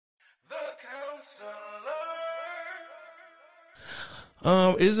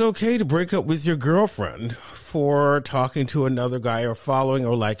Is it okay to break up with your girlfriend for talking to another guy or following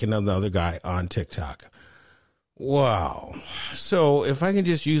or liking another guy on TikTok? Wow. So if I can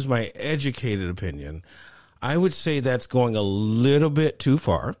just use my educated opinion, I would say that's going a little bit too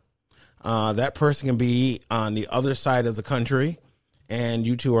far. That person can be on the other side of the country and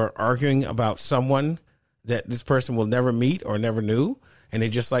you two are arguing about someone that this person will never meet or never knew, and they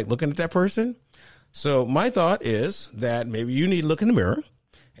just like looking at that person. So my thought is that maybe you need to look in the mirror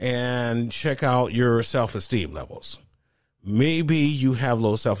and check out your self-esteem levels. Maybe you have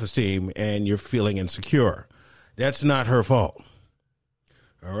low self-esteem and you're feeling insecure. That's not her fault.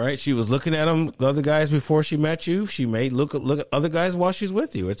 All right. She was looking at other guys before she met you. She may look at other guys while she's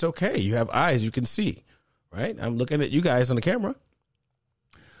with you. It's okay. You have eyes you can see, right? I'm looking at you guys on the camera.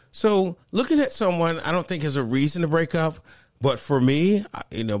 So looking at someone, I don't think is a reason to break up. But for me,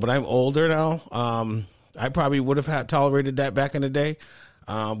 but I'm older now. I probably would have tolerated that back in the day.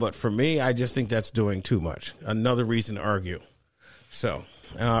 But for me, I just think that's doing too much. Another reason to argue. So,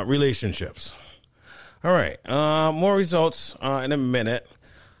 relationships. All right. More results in a minute.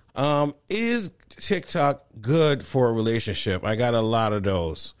 Is TikTok good for a relationship? I got a lot of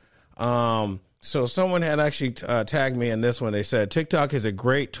those. So someone had actually tagged me in this one. They said TikTok is a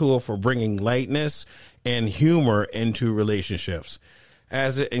great tool for bringing lightness and humor into relationships,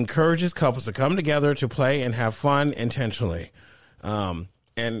 as it encourages couples to come together to play and have fun intentionally.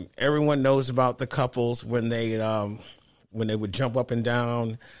 And everyone knows about the couples when they would jump up and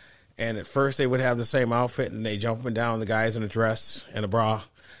down, and at first they would have the same outfit and they jump up and down, the guys in a dress and a bra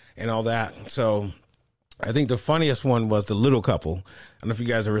and all that. So I think the funniest one was the little couple. I don't know if you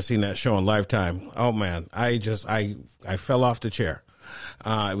guys ever seen that show on Lifetime. Oh man, I fell off the chair.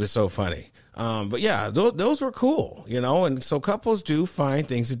 It was so funny. But yeah, those were cool, and so couples do find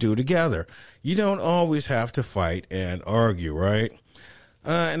things to do together. You don't always have to fight and argue, right?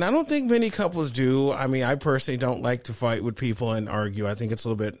 And I don't think many couples do. I mean, I personally don't like to fight with people and argue. I think it's a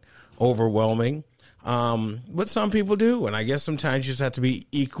little bit overwhelming. But some people do. And I guess sometimes you just have to be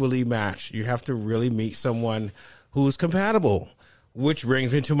equally matched. You have to really meet someone who's compatible, which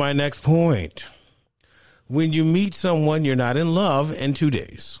brings me to my next point. When you meet someone, you're not in love in 2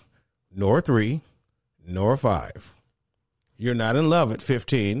 days, nor 3, nor 5. You're not in love at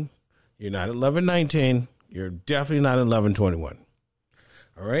 15. You're not in love at 19. You're definitely not in love at 21.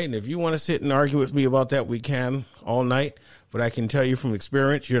 All right. And if you want to sit and argue with me about that, we can all night. But I can tell you from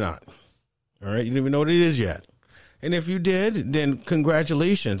experience, you're not. All right. You don't even know what it is yet. And if you did, then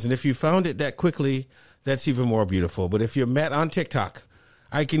congratulations. And if you found it that quickly, that's even more beautiful. But if you're met on TikTok,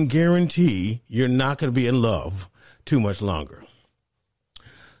 I can guarantee you're not going to be in love too much longer.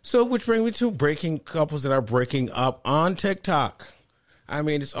 So, which brings me to breaking couples that are breaking up on TikTok. I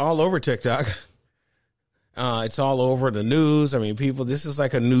mean, it's all over TikTok. It's all over the news. I mean, people, this is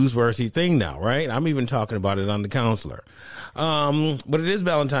like a newsworthy thing now, right? I'm even talking about it on The Counselor. But it is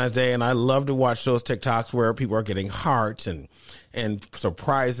Valentine's Day, and I love to watch those TikToks where people are getting hearts and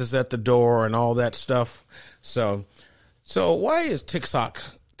surprises at the door and all that stuff. So why is TikTok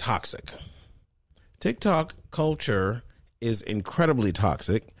toxic? TikTok culture is incredibly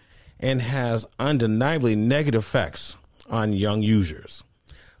toxic and has undeniably negative effects on young users.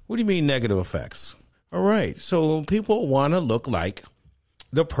 What do you mean negative effects? All right. So people want to look like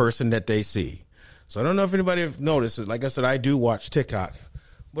the person that they see. So I don't know if anybody have noticed it. Like I said, I do watch TikTok,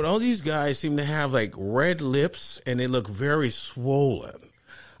 but all these guys seem to have like red lips and they look very swollen.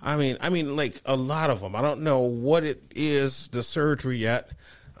 I mean, like a lot of them. I don't know what it is, the surgery yet,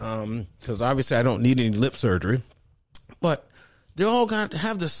 because obviously I don't need any lip surgery, but they all got to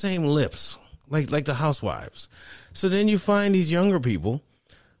have the same lips, like the housewives. So then you find these younger people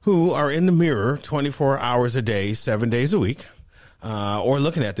who are in the mirror 24 hours a day, 7 days a week, or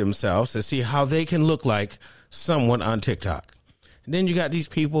looking at themselves to see how they can look like someone on TikTok. And then you got these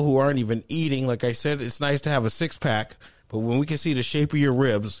people who aren't even eating. Like I said, it's nice to have a six pack, but when we can see the shape of your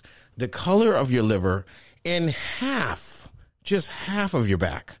ribs, the color of your liver, and just half of your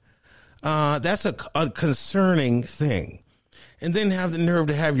back, that's a concerning thing. And then have the nerve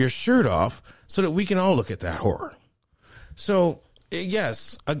to have your shirt off so that we can all look at that horror. So,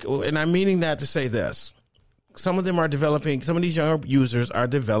 yes, and I'm meaning that to say this. Some of these younger users are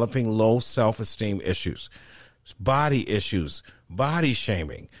developing low self-esteem issues, body issues, body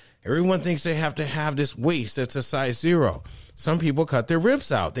shaming. Everyone thinks they have to have this waist that's a size 0. Some people cut their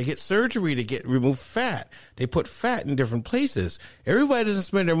ribs out. They get surgery to remove fat. They put fat in different places. Everybody doesn't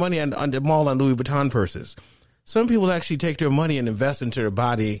spend their money on the mall on Louis Vuitton purses. Some people actually take their money and invest into their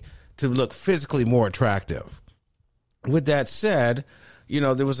body to look physically more attractive. With that said,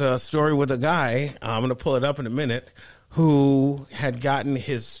 there was a story with a guy, I'm going to pull it up in a minute, who had gotten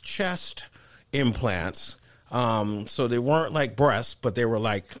his chest implants. So they weren't like breasts, but they were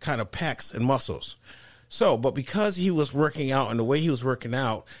like kind of pecs and muscles. So, but because he was working out and the way he was working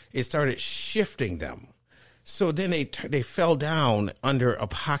out, it started shifting them. So then they fell down under a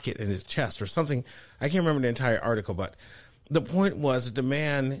pocket in his chest or something. I can't remember the entire article, but the point was that the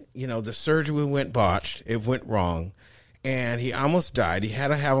man, the surgery went botched. It went wrong. And he almost died. He had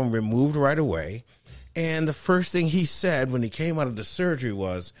to have him removed right away. And the first thing he said when he came out of the surgery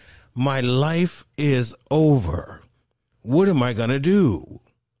was, "My life is over. What am I going to do?"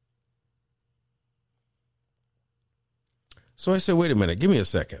 So I said, wait a minute, give me a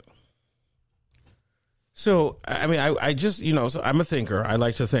second. So, I mean, I just, so I'm a thinker. I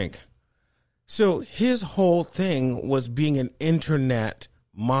like to think. So his whole thing was being an internet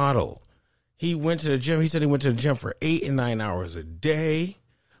model. He went to the gym. He said he went to the gym for 8 and 9 hours a day,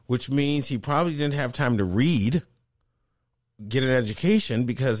 which means he probably didn't have time to read, get an education,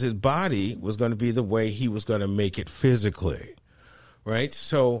 because his body was going to be the way he was going to make it physically. Right.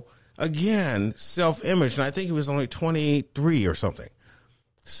 So again, self-image. And I think he was only 23 or something.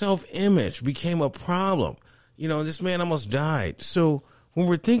 Self-image became a problem. This man almost died. So when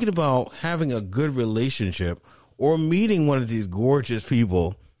we're thinking about having a good relationship or meeting one of these gorgeous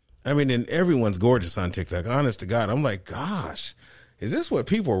people, I mean, and everyone's gorgeous on TikTok, honest to God, I'm like, gosh, is this what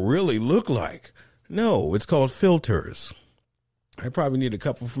people really look like? No, it's called filters. I probably need a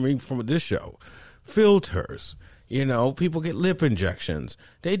couple from this show. Filters. People get lip injections.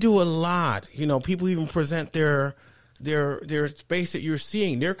 They do a lot. People even present their space that you're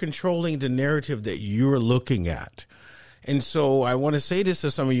seeing. They're controlling the narrative that you're looking at. And so I want to say this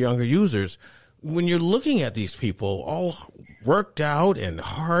to some of younger users. When you're looking at these people all worked out and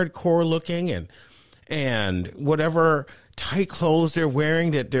hardcore looking and whatever tight clothes they're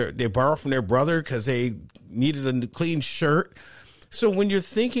wearing that they borrow from their brother because they needed a clean shirt. So when you're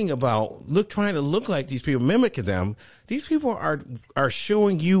thinking about trying to look like these people, mimicking them, these people are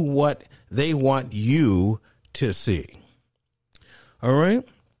showing you what they want you to see. All right.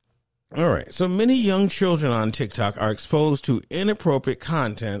 All right. So many young children on TikTok are exposed to inappropriate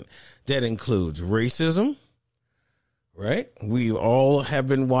content that includes racism. Right. We all have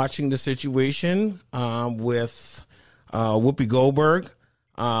been watching the situation with Whoopi Goldberg,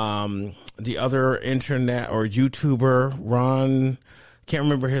 the other internet or YouTuber, Ron, can't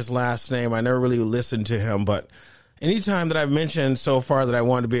remember his last name. I never really listened to him, but anytime that I've mentioned so far that I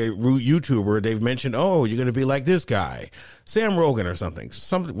want to be a YouTuber, they've mentioned, oh, you're going to be like this guy, Sam Rogan or something,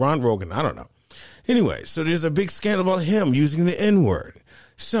 Ron Rogan. I don't know. Anyway, so there's a big scandal about him using the N-word.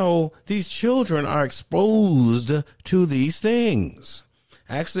 So these children are exposed to these things.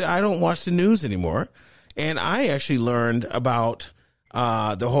 Actually, I don't watch the news anymore. And I actually learned about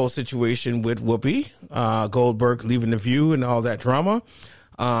the whole situation with Whoopi Goldberg leaving The View and all that drama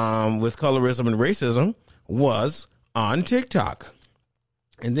with colorism and racism was on TikTok.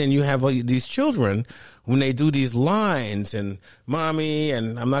 And then you have these children when they do these lines and mommy,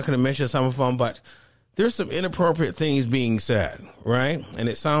 and I'm not going to mention some of them, but there's some inappropriate things being said, right? And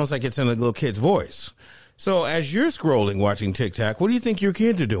it sounds like it's in a little kid's voice. So as you're scrolling, watching TikTok, what do you think your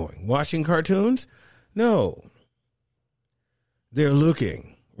kids are doing? Watching cartoons? No. They're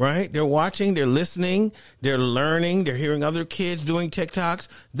looking, right? They're watching, they're listening, they're learning, they're hearing other kids doing TikToks.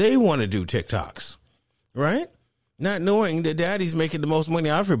 They want to do TikToks, right? Not knowing that daddy's making the most money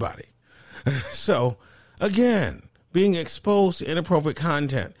out of everybody. So, again, being exposed to inappropriate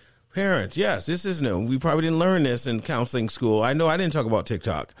content. Parents, yes, this is new. We probably didn't learn this in counseling school. I know I didn't talk about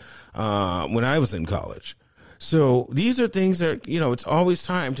TikTok when I was in college. So these are things that, it's always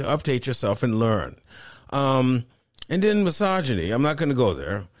time to update yourself and learn. And then misogyny, I'm not going to go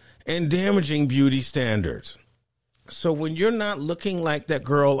there, and damaging beauty standards. So when you're not looking like that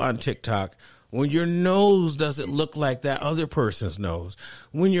girl on TikTok, when your nose doesn't look like that other person's nose,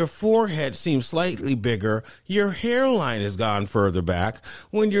 when your forehead seems slightly bigger, your hairline has gone further back,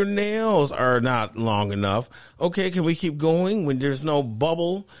 when your nails are not long enough, okay, can we keep going? When there's no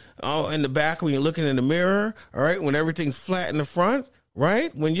bubble in the back when you're looking in the mirror, all right, when everything's flat in the front,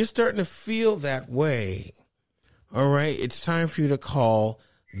 right? When you're starting to feel that way, all right, it's time for you to call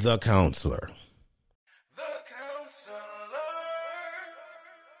the counselor.